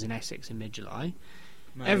 which is in Essex in mid-July.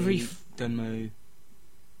 Dunmow.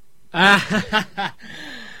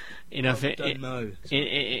 Enough.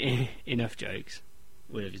 Dunmow. Enough jokes.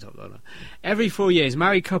 We'll have you top dollar. Every 4 years,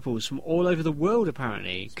 married couples from all over the world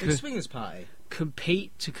apparently It's a swingers party.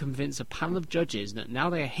 compete to convince a panel of judges that now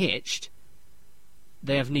they are hitched,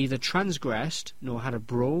 they have neither transgressed nor had a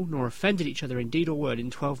brawl nor offended each other in deed or word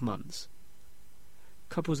in 12 months.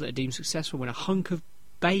 Couples that are deemed successful win a hunk of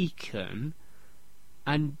bacon,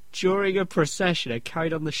 and during a procession are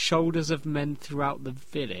carried on the shoulders of men throughout the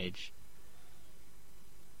village.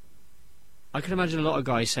 I can imagine a lot of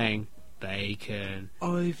guys saying bacon,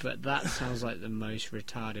 but that sounds like the most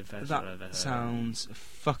retarded festival I've ever heard. That sounds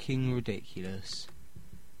fucking ridiculous.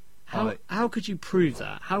 How could you prove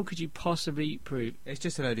that? How could you possibly prove? It's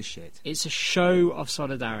just a load of shit. It's a show of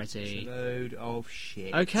solidarity. It's a load of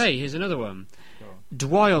shit. Okay, here's another one.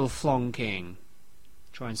 Dwyle flonking.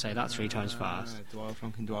 Try and say that 3 times fast. Dwyle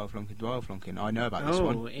flonking. I know about this Oh,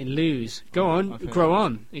 one. in lose. Go on, grow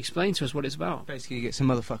on. Explain to us what it's about. Basically, you get some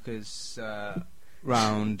motherfuckers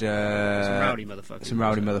round. Some rowdy motherfuckers. Some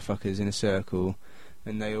rowdy motherfuckers in a circle.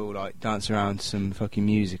 and they all like dance around to some fucking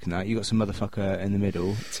music and that. You got some motherfucker in the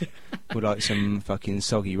middle with like some fucking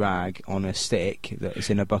soggy rag on a stick that's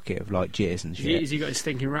in a bucket of like jizz and shit. Has he got his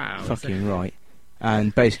stinking rat out? Fucking right.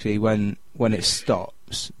 And basically, when it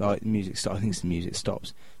stops, like the music stops, I think it's the music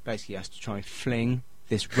stops. Basically, he has to try and fling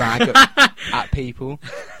this rag at people,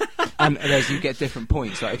 and you get different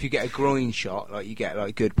points. Like if you get a groin shot, like you get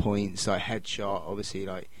like good points. Like headshot, obviously,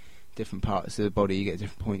 like different parts of the body, you get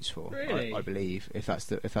different points for. Really? I believe if that's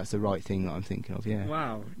the right thing that I'm thinking of. Yeah.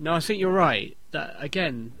 Wow. No, I think you're right. That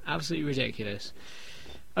again, absolutely ridiculous.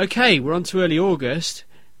 Okay, we're on to early August,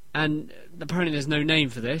 and apparently there's no name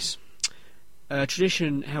for this. A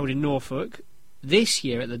tradition held in Norfolk this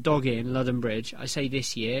year at the Dog Inn, Ludden Bridge. I say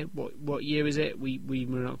this year. What year is it? We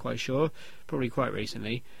were not quite sure. Probably quite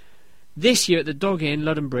recently. This year at the Dog Inn,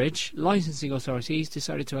 Ludden Bridge, licensing authorities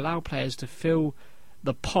decided to allow players to fill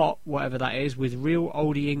the pot, whatever that is, with real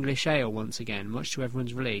oldie English ale once again, much to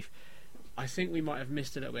everyone's relief. I think we might have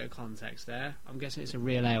missed a little bit of context there. I'm guessing it's a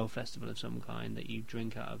real ale festival of some kind that you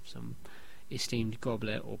drink out of some esteemed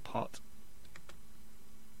goblet or pot.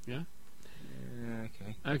 Yeah?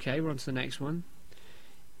 Okay. Okay, we're on to the next one.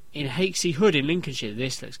 In Hakesey Hood in Lincolnshire,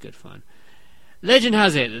 this looks good fun. Legend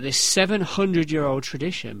has it that this 700-year-old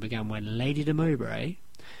tradition began when Lady de Mowbray,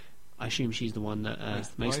 I assume she's the one that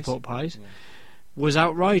makes the pork pies, was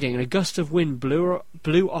out riding and a gust of wind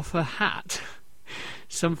blew off her hat.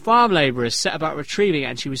 Some farm labourers set about retrieving it,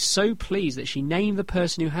 and she was so pleased that she named the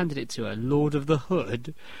person who handed it to her Lord of the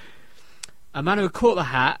Hood. A man who had caught the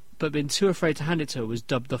hat but been too afraid to hand it to her was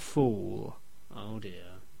dubbed the Fool. Oh dear.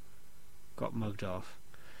 Got mugged off.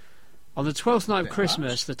 On the 12th night of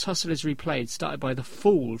Christmas, the tussle is replayed, started by the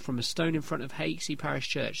Fool from a stone in front of Hakesey Parish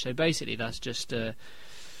Church. So basically that's just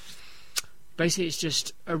it's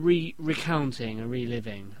just a recounting, a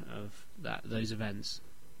reliving of those events.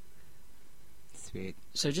 Sweet.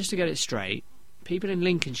 So just to get it straight, people in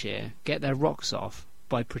Lincolnshire get their rocks off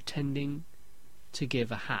by pretending to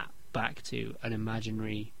give a hat back to an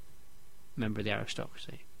imaginary member of the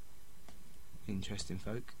aristocracy. Interesting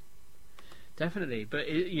folk. Definitely, but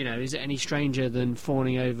is it any stranger than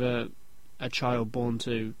fawning over a child born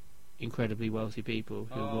to incredibly wealthy people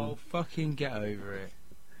who will fucking get over it.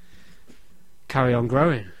 Carry on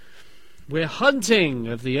growing? We're hunting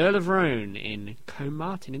of the Earl of Roan in Combe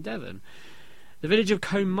Martin in Devon. The village of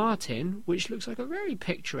Combe Martin, which looks like a very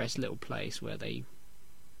picturesque little place where they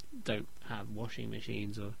don't have washing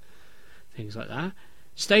machines or things like that,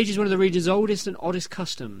 stages one of the region's oldest and oddest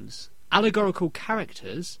customs. Allegorical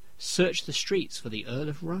characters search the streets for the Earl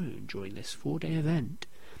of Roan during this 4-day event,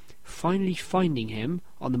 finally finding him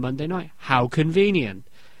on the Monday night. How convenient!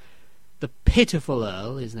 The pitiful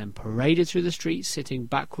Earl is then paraded through the streets, sitting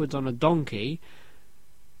backwards on a donkey,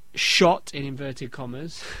 shot in inverted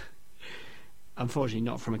commas, unfortunately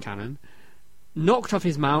not from a cannon, knocked off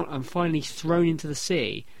his mount and finally thrown into the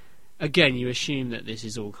sea. Again, you assume that this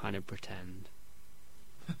is all kind of pretend.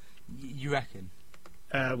 You reckon?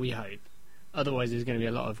 We hope. Otherwise there's going to be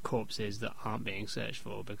a lot of corpses that aren't being searched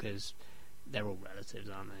for because they're all relatives,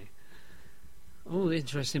 aren't they? Oh,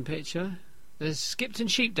 interesting picture. There's Skipton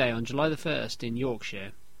Sheep Day on July the 1st in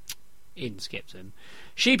Yorkshire. In Skipton.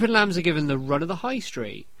 Sheep and lambs are given the run of the high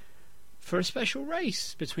street for a special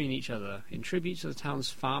race between each other in tribute to the town's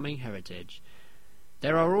farming heritage.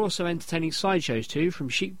 There are also entertaining sideshows too, from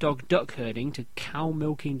sheepdog duck herding to cow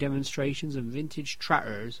milking demonstrations and vintage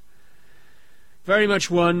tractors. Very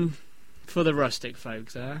much one for the rustic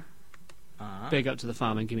folk there. Big up to the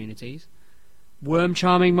farming communities. Worm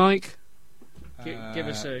charming, Mike? Give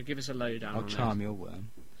us a lowdown. I'll charm your worm.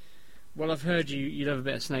 Well, I've heard you love a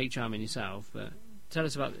bit of snake charming yourself, but tell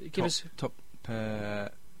us about. Top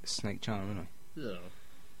snake charm, isn't I? Ugh.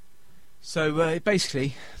 So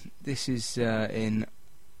basically, this is in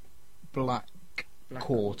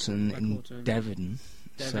Blackcourton in Devon.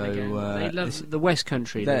 So they love the West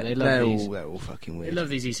Country. They love they're all fucking weird. They love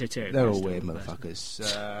these esoteric. They're all weird motherfuckers.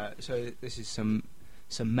 So this is some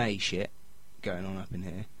May shit going on up in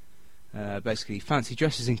here. Basically, fancy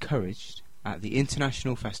dress is encouraged at the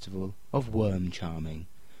International Festival of Worm Charming,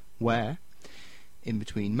 where, in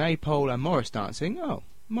between Maypole and Morris dancing,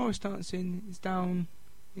 Morris dancing is down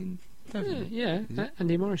in Devon. Yeah,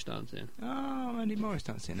 Andy Morris dancing. Oh, Andy Morris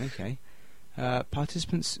dancing, okay.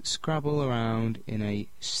 Participants scrabble around in a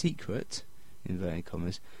secret, inverted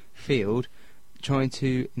commas, field, trying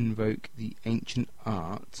to invoke the ancient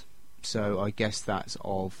art. So I guess that's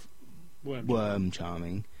of worm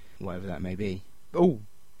charming, whatever that may be. Oh,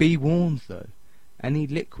 be warned though, any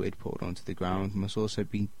liquid poured onto the ground must also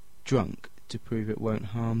be drunk to prove it won't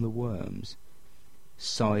harm the worms.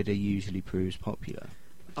 Cider usually proves popular.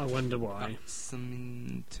 I wonder why. That's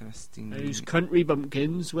some interesting. Those country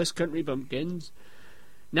bumpkins, West Country bumpkins.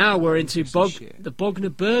 Now we're into Interesting shit. the Bognor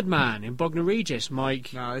Birdman in Bognor Regis.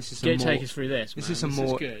 Mike, No, this is some more. take us through this. This man. is some This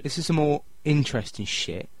more. good. This is some more interesting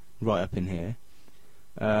shit right up in here.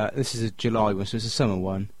 This is a July one, so it's a summer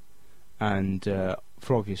one, and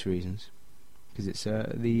for obvious reasons, because it's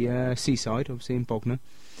the seaside, obviously in Bognor.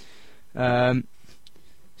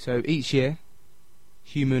 So each year,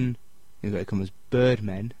 human, inverted commas,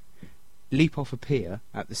 birdmen leap off a pier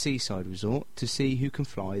at the seaside resort to see who can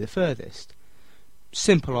fly the furthest.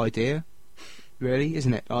 Simple idea, really,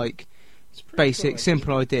 isn't it? Like basic,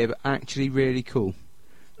 simple idea, but actually really cool.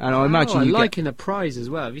 And I imagine I'm you liking the prize as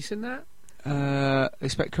well. Have you seen that?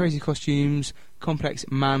 expect crazy costumes, complex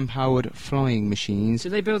man-powered flying machines, Do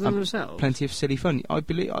they build them themselves? plenty of silly fun. I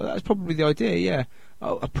believe that's probably the idea. Yeah,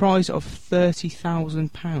 a prize of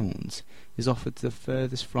 £30,000 is offered to the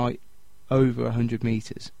furthest flight over 100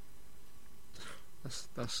 metres.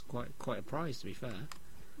 That's quite a prize, to be fair.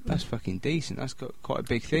 That's fucking decent. That's got quite a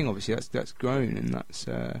big thing. Obviously, that's grown, and that's.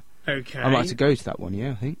 Okay. I'd like to go to that one.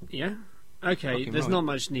 Yeah, I think. Yeah. Okay. Fucking There's right. not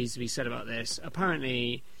much needs to be said about this.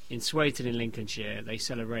 Apparently, in Swayton in Lincolnshire, they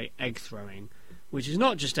celebrate egg throwing, which is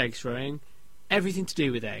not just egg throwing, everything to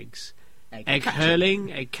do with eggs. Egg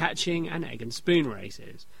hurling, egg catching, and egg and spoon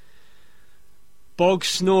races. Bog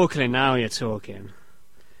snorkeling, now you're talking.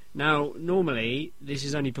 Now, normally, this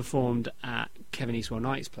is only performed at Kevin Eastwell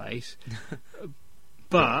Knight's place,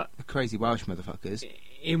 but The crazy Welsh motherfuckers.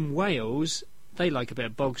 in Wales, they like a bit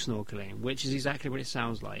of bog snorkeling, which is exactly what it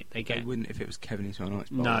sounds like. They They get wouldn't if it was Kevin Eastwell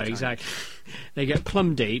Knight's. no, exactly. They get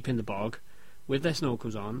plumb deep in the bog with their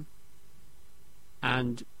snorkels on,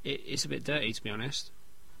 and it's a bit dirty, to be honest.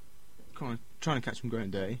 Trying to catch them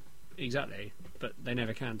going dirty. Exactly, but they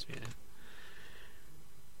never can, to be honest.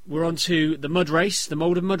 We're on to the mud race, the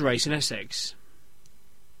Malden Mud Race in Essex,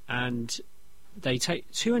 and they take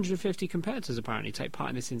 250 competitors apparently take part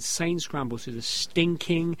in this insane scramble through the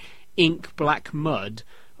stinking ink black mud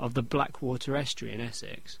of the Blackwater estuary in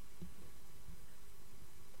Essex.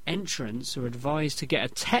 Entrants are advised to get a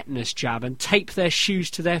tetanus jab and tape their shoes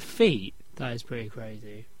to their feet. That is pretty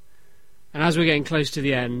crazy. And as we're getting close to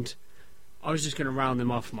the end, I was just going to round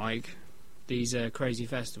them off, Mike. These crazy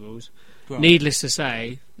festivals. Right. Needless to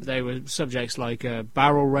say, they were subjects like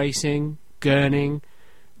barrel racing, gurning.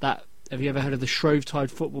 That have you ever heard of the Shrovetide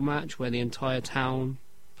football match, where the entire town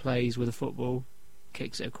plays with a football,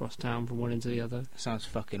 kicks it across town from one end to the other? Sounds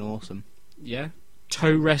fucking awesome. Yeah.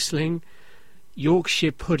 Toe wrestling,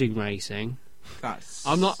 Yorkshire pudding racing. That's.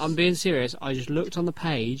 I'm being serious. I just looked on the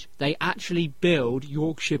page. They actually build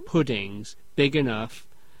Yorkshire puddings big enough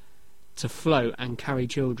to float and carry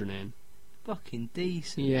children in. fucking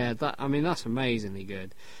decent. Yeah, that's amazingly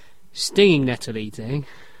good. Stinging nettle eating,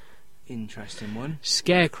 Interesting one.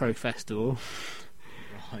 Scarecrow Festival,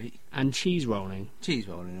 Right. and cheese rolling. Cheese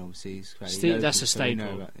rolling, obviously, is fairly That's local, a so we know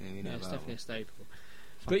staple. about- we know Yeah, it's about definitely a staple.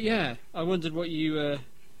 But fucking- yeah, I wondered what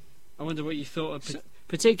you thought of,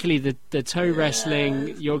 particularly the toe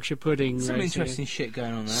wrestling, Yorkshire pudding, Some racing, interesting shit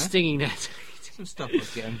going on there. stinging nettle. Some stuff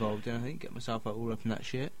I'd get involved in, I think. Get myself all up in that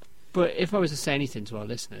shit. But if I was to say anything to our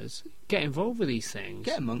listeners, get involved with these things.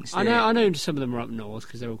 Get amongst I it. know some of them are up north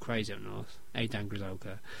because they're all crazy up north. Dan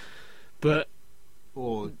Grisolka. But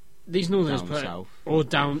Or these northerners down play, south. or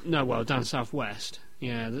down southwest.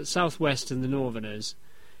 Yeah, the southwest and the northerners.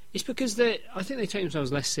 It's because I think they take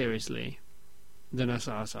themselves less seriously than us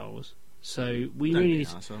arseholes. So we Don't really be need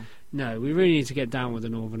an arsehole. we really need to get down with the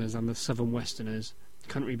northerners and the southern westerners,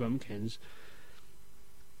 country bumpkins.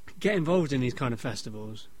 Get involved in these kind of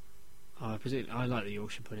festivals. I like the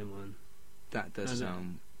Yorkshire pudding one. That does And,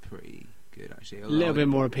 sound pretty good, actually. A little bit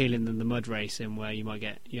more appealing than the mud racing, where you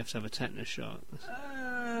have to have a tetanus shot.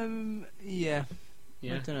 Yeah. I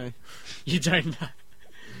Yeah, don't know. you don't know.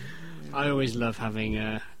 I always love having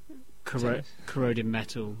Tetanus? corroded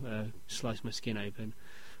metal slice my skin open,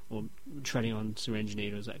 or treading on syringe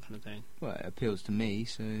needles, that kind of thing. Well, it appeals to me,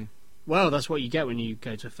 so Well, that's what you get when you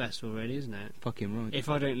go to a festival, really, isn't it? fucking right. If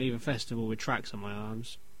I don't leave a festival with tracks on my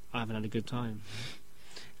arms, I haven't had a good time.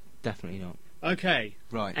 Definitely not. Okay.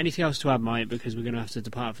 Right. Anything else to add, Mike? Because we're going to have to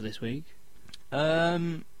depart for this week.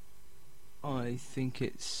 I think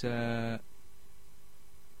it's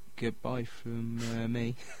goodbye from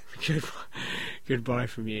me. Goodbye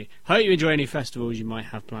from you. Hope you enjoy any festivals you might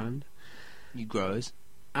have planned. You growers.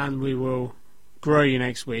 And we will grow you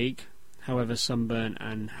next week, however sunburnt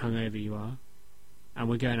and hungover you are. And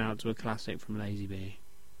we're going out to a classic from Lazy Bee.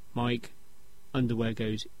 Mike, underwear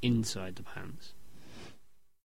goes inside the pants.